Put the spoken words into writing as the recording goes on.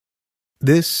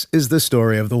This is the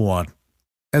story of the one.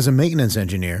 As a maintenance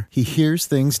engineer, he hears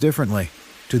things differently.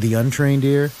 To the untrained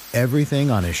ear,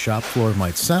 everything on his shop floor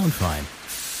might sound fine,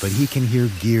 but he can hear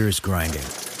gears grinding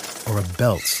or a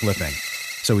belt slipping.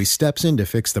 So he steps in to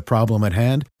fix the problem at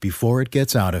hand before it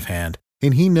gets out of hand.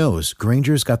 And he knows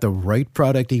Grainger's got the right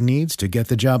product he needs to get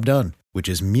the job done, which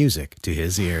is music to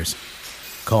his ears.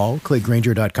 Call, click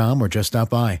Grainger.com, or just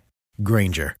stop by.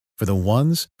 Grainger, for the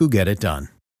ones who get it done.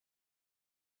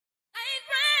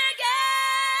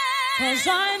 'Cause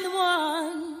I'm the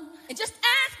one, and just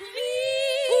ask me,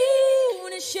 ooh,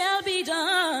 and it shall be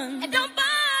done. And don't bother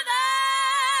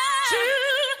to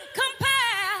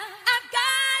compare. I've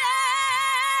got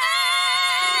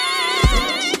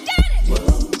it. Got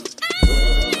it.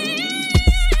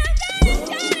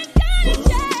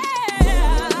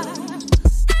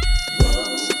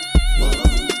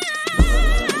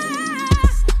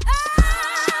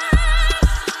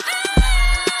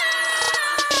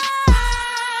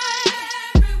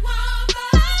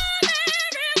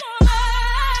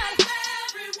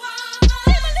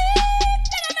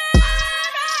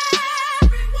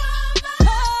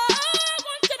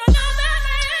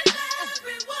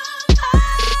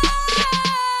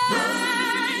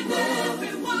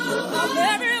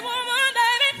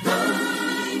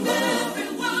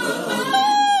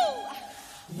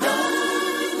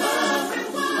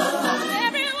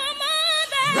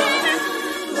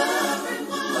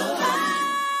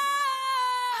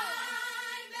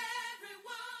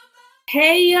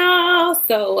 Hey y'all,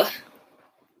 so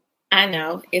I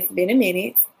know it's been a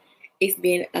minute, it's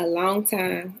been a long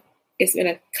time, it's been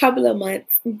a couple of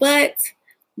months, but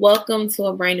welcome to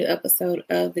a brand new episode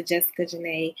of the Jessica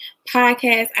Janae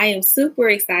podcast. I am super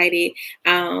excited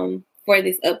for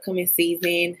this upcoming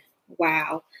season.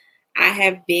 Wow, I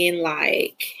have been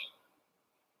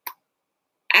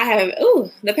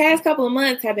the past couple of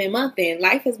months have been monthing.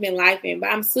 Life has been lifing, but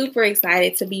I'm super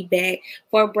excited to be back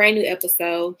for a brand new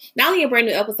episode. Not only a brand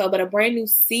new episode, but a brand new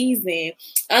season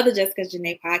of the Jessica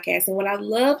Janae podcast. And what I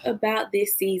love about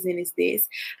this season is this.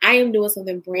 I am doing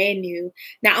something brand new.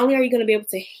 Not only are you going to be able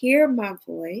to hear my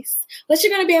voice, but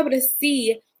you're going to be able to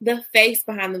see the face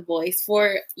behind the voice.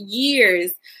 For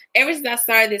years, ever since I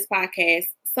started this podcast,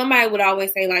 somebody would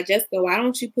always say, like, Jessica, why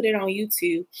don't you put it on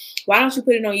YouTube? Why don't you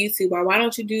put it on YouTube? Or why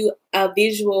don't you do a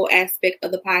visual aspect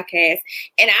of the podcast?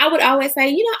 And I would always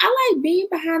say, I like being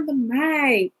behind the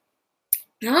mic.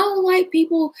 I don't like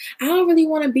people. I don't really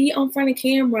want to be on front of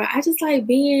camera. I just like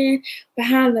being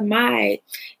behind the mic.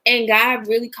 And God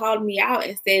really called me out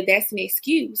and said, that's an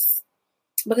excuse.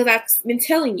 Because I've been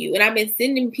telling you, and I've been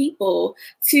sending people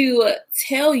to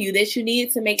tell you that you need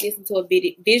to make this into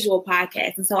a visual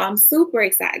podcast. And so I'm super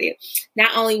excited.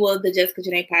 Not only will the Jessica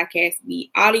Janae podcast be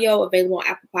audio available on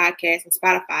Apple Podcasts and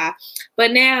Spotify,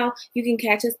 but now you can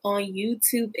catch us on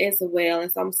YouTube as well.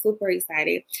 And so I'm super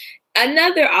excited.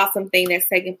 Another awesome thing that's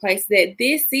taking place is that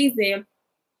this season,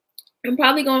 I'm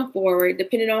probably going forward,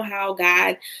 depending on how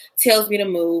God tells me to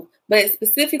move, but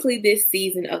specifically this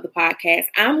season of the podcast,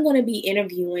 I'm going to be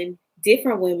interviewing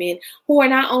different women who are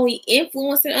not only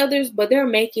influencing others, but they're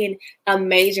making a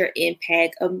major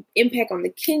impact on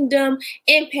the kingdom,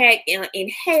 impact in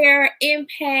hair,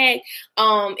 impact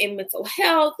in mental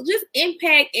health, just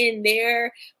impact in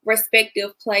their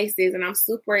respective places. And I'm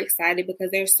super excited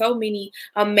because there's so many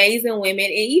amazing women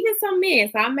and even some men.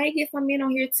 So I may get some men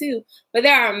on here too, but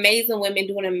there are amazing women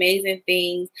doing amazing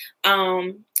things.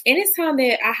 And it's time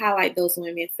that I highlight those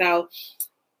women. So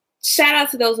shout out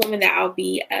to those women that I'll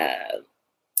be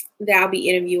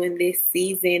interviewing this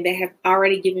season that have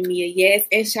already given me a yes.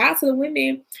 And shout out to the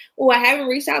women who I haven't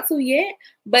reached out to yet,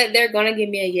 but they're gonna give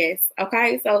me a yes.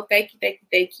 Okay, so thank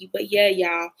you. But yeah,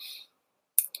 y'all,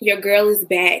 your girl is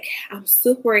back. I'm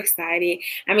super excited.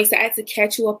 I'm excited to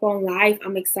catch you up on life.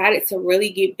 I'm excited to really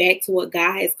get back to what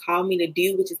God has called me to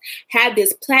do, which is have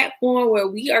this platform where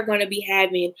we are going to be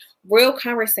having real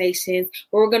conversations,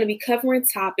 where we're going to be covering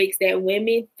topics that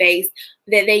women face,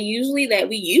 that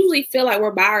we usually feel like we're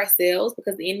by ourselves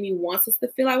because the enemy wants us to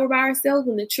feel like we're by ourselves.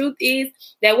 When the truth is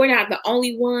that we're not the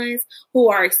only ones who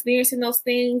are experiencing those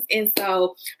things. And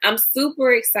so I'm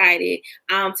super excited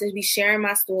to be sharing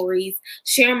my stories,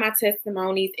 sharing my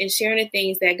testimonies, and sharing the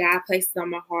things that God places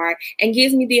on my heart and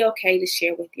gives me the okay to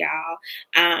share with y'all.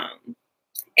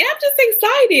 And I'm just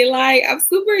excited. Like, I'm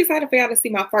super excited for y'all to see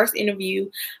my first interview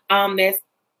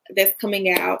that's coming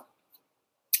out.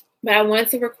 But I wanted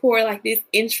to record like this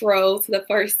intro to the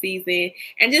first season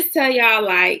and just tell y'all,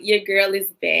 like, your girl is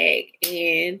back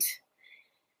and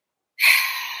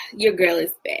your girl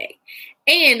is back.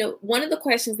 And one of the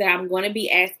questions that I'm going to be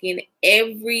asking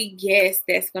every guest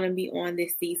that's going to be on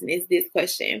this season is this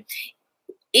question.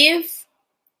 If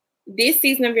this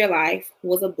season of your life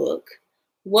was a book,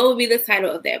 what would be the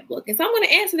title of that book? And so I'm going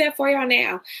to answer that for y'all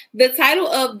now. The title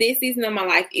of this season of my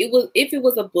life, if it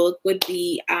was a book, would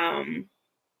be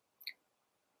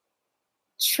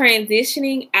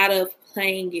Transitioning Out of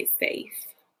Playing It Safe.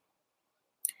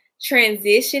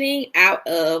 Transitioning out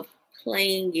of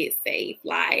playing it safe.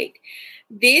 Like,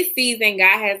 this season,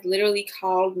 God has literally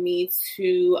called me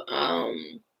to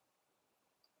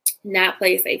not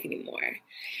play it safe anymore.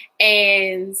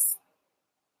 And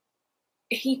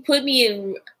he put me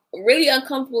in really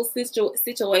uncomfortable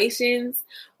situations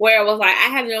where it was like I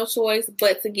have no choice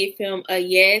but to give him a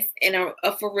yes, and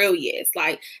a for real yes.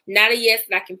 Like, not a yes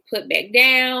that I can put back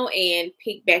down and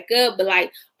pick back up, but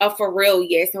like a for real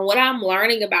yes. And what I'm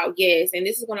learning about yes, and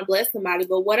this is going to bless somebody,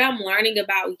 but what I'm learning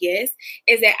about yes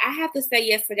is that I have to say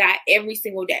yes to God every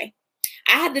single day.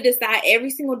 I have to decide every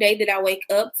single day that I wake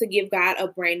up to give God a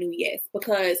brand new yes.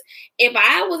 Because if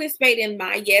I was expecting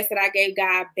my yes that I gave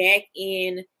God back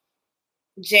in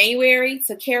January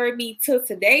to carry me to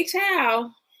today,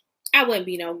 child, I wouldn't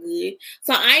be no good.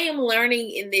 So I am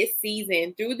learning in this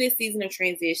season, through this season of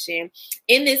transition,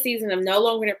 in this season of no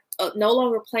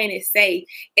longer playing it safe,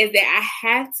 is that I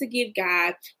have to give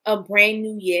God a brand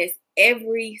new yes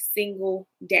every single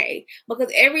day.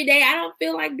 Because every day I don't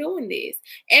feel like doing this.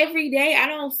 Every day I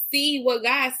don't see what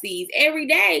God sees. Every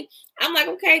day I'm like,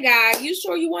 okay, God, you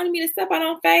sure you wanted me to step out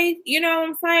on faith? You know what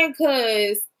I'm saying?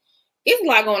 Because it's a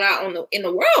lot going on in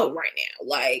the world right now.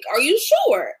 Like, are you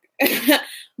sure?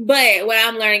 But what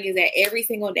I'm learning is that every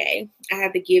single day I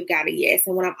have to give God a yes.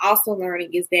 And what I'm also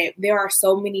learning is that there are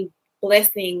so many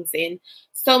blessings and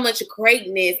so much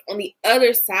greatness on the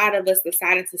other side of us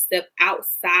deciding to step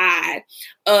outside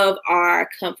of our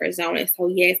comfort zone. And so,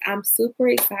 yes, I'm super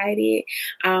excited.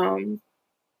 I'm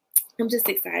just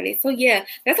excited. So yeah,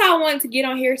 that's all I wanted to get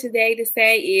on here today to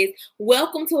say is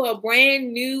welcome to a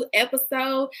brand new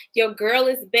episode. Your girl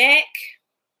is back.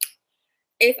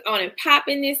 It's on and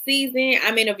popping this season.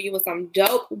 I'm interviewing some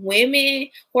dope women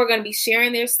who are going to be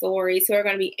sharing their stories, who are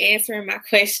going to be answering my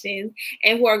questions,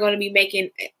 and who are going to be making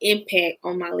an impact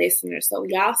on my listeners. So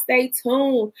y'all stay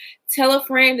tuned. Tell a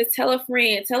friend to tell a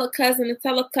friend. Tell a cousin to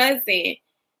tell a cousin.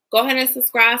 Go ahead and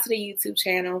subscribe to the YouTube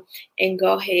channel, and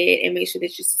go ahead and make sure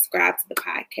that you subscribe to the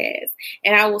podcast.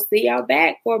 And I will see y'all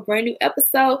back for a brand new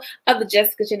episode of the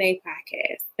Jessica Janae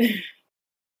podcast.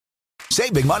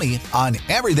 Save big money on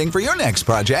everything for your next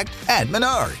project at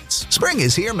Menards. Spring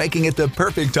is here, making it the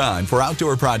perfect time for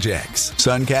outdoor projects.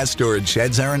 Suncast storage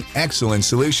sheds are an excellent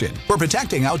solution for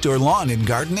protecting outdoor lawn and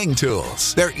gardening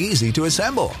tools. They're easy to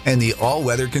assemble, and the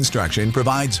all-weather construction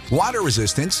provides water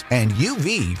resistance and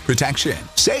UV protection.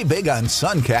 Save big on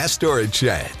Suncast storage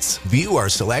sheds. View our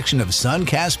selection of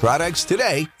Suncast products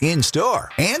today in store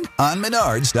and on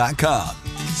Menards.com.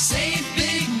 Save